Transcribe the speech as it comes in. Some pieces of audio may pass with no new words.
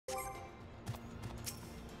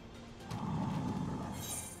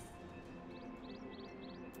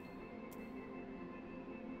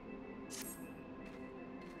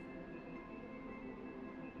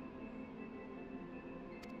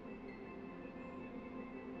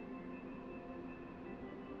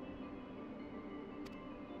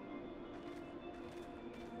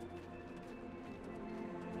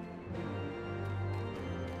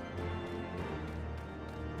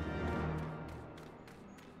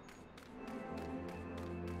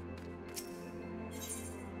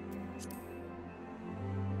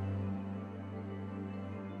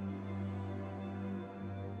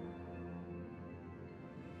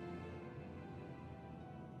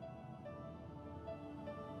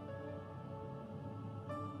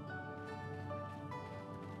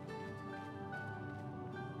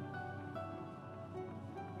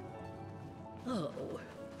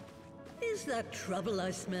Is that trouble I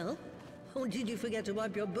smell? Or did you forget to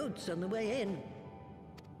wipe your boots on the way in?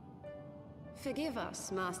 Forgive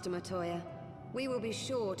us, Master Matoya. We will be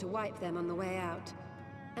sure to wipe them on the way out.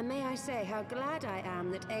 And may I say how glad I am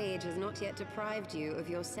that age has not yet deprived you of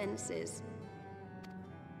your senses.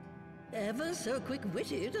 Ever so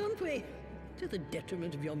quick-witted, aren't we? To the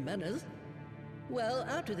detriment of your manners. Well,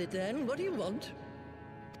 out with it then. What do you want?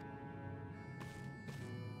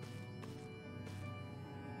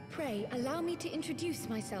 Pray, allow me to introduce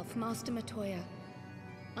myself, Master Matoya.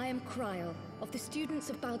 I am Krile, of the students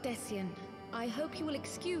of Baldessian. I hope you will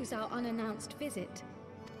excuse our unannounced visit.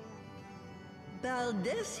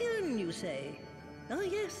 Baldessian, you say? Ah,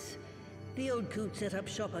 yes. The old coot set up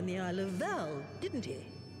shop on the Isle of Val, didn't he?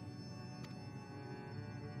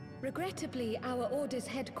 Regrettably, our order's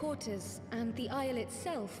headquarters and the isle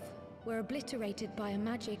itself were obliterated by a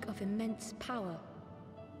magic of immense power.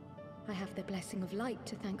 I have the blessing of light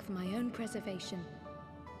to thank for my own preservation.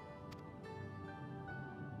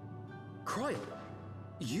 Krile,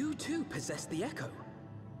 you too possess the Echo.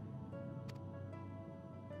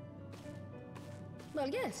 Well,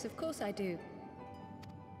 yes, of course I do.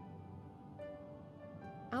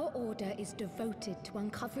 Our order is devoted to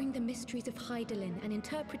uncovering the mysteries of Hydaelyn and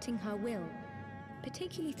interpreting her will,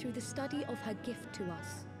 particularly through the study of her gift to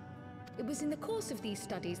us. It was in the course of these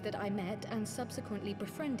studies that I met and subsequently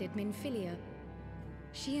befriended Minfilia.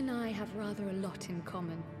 She and I have rather a lot in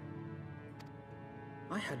common.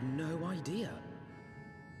 I had no idea.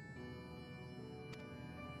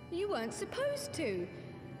 You weren't supposed to.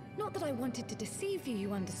 Not that I wanted to deceive you,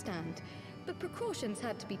 you understand, but precautions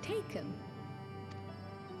had to be taken.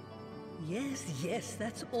 Yes, yes,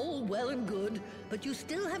 that's all well and good, but you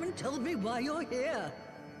still haven't told me why you're here.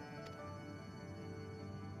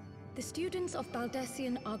 The students of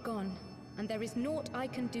Baldessian are gone, and there is naught I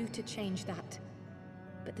can do to change that.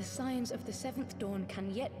 But the signs of the Seventh Dawn can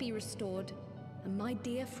yet be restored, and my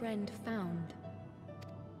dear friend found.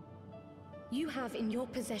 You have in your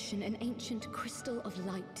possession an ancient crystal of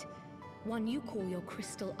light, one you call your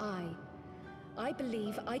crystal eye. I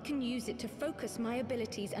believe I can use it to focus my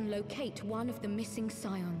abilities and locate one of the missing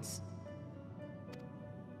scions.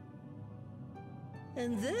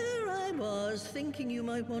 And there I was, thinking you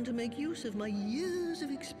might want to make use of my years of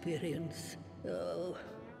experience. Oh,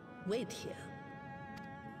 wait here.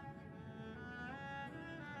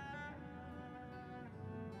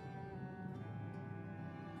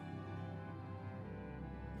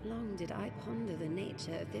 Long did I ponder the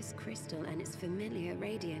nature of this crystal and its familiar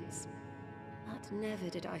radiance, but never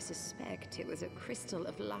did I suspect it was a crystal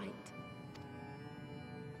of light.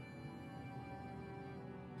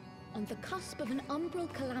 On the cusp of an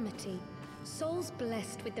umbral calamity, souls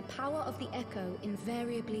blessed with the power of the Echo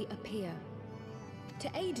invariably appear. To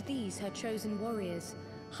aid these, her chosen warriors,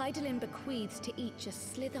 Hydaelyn bequeaths to each a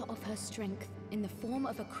slither of her strength in the form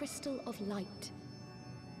of a crystal of light.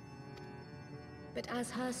 But as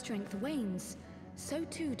her strength wanes, so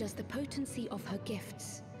too does the potency of her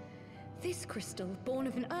gifts. This crystal, born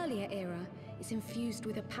of an earlier era, is infused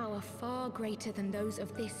with a power far greater than those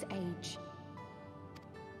of this age.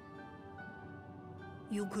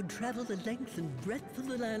 You could travel the length and breadth of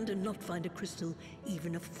the land and not find a crystal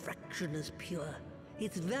even a fraction as pure.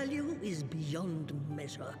 Its value is beyond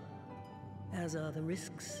measure, as are the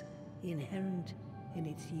risks inherent in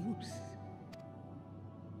its use.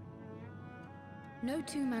 No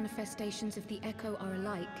two manifestations of the Echo are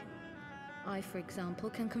alike. I, for example,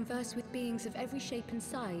 can converse with beings of every shape and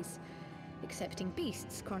size, excepting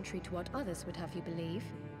beasts, contrary to what others would have you believe.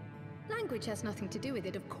 Language has nothing to do with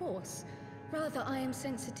it, of course. Rather, I am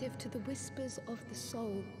sensitive to the whispers of the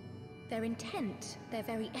soul. Their intent, their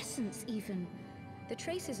very essence even, the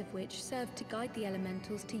traces of which serve to guide the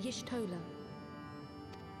elementals to Y'shtola.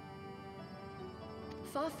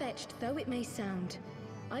 Far-fetched though it may sound,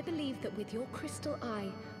 I believe that with your crystal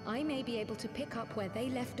eye, I may be able to pick up where they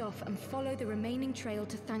left off and follow the remaining trail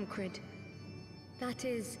to Thancred. That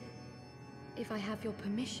is, if I have your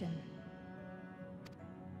permission.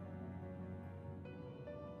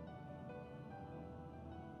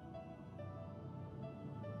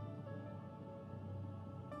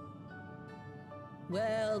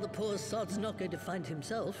 Well, the poor sod's not going to find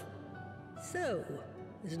himself. So,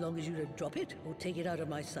 as long as you don't drop it or take it out of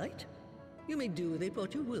my sight, you may do with it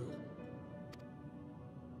what you will.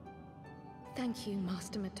 Thank you,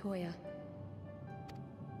 Master Matoya.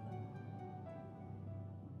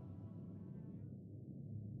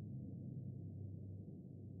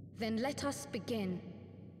 Then let us begin.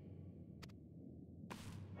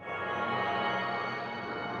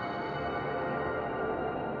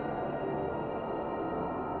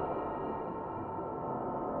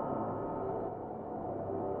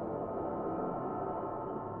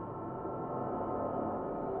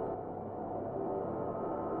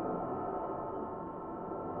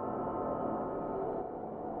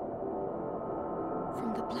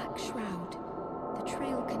 Black Shroud. The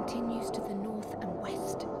trail continues to the north and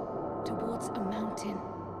west, towards a mountain,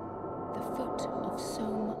 the foot of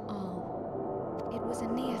Somme Arl. It was a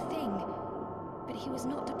near thing, but he was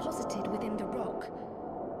not deposited within the rock.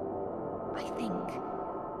 I think.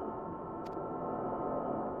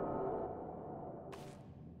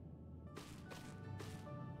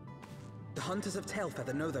 The hunters of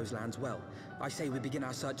Tailfeather know those lands well. I say we begin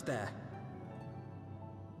our search there.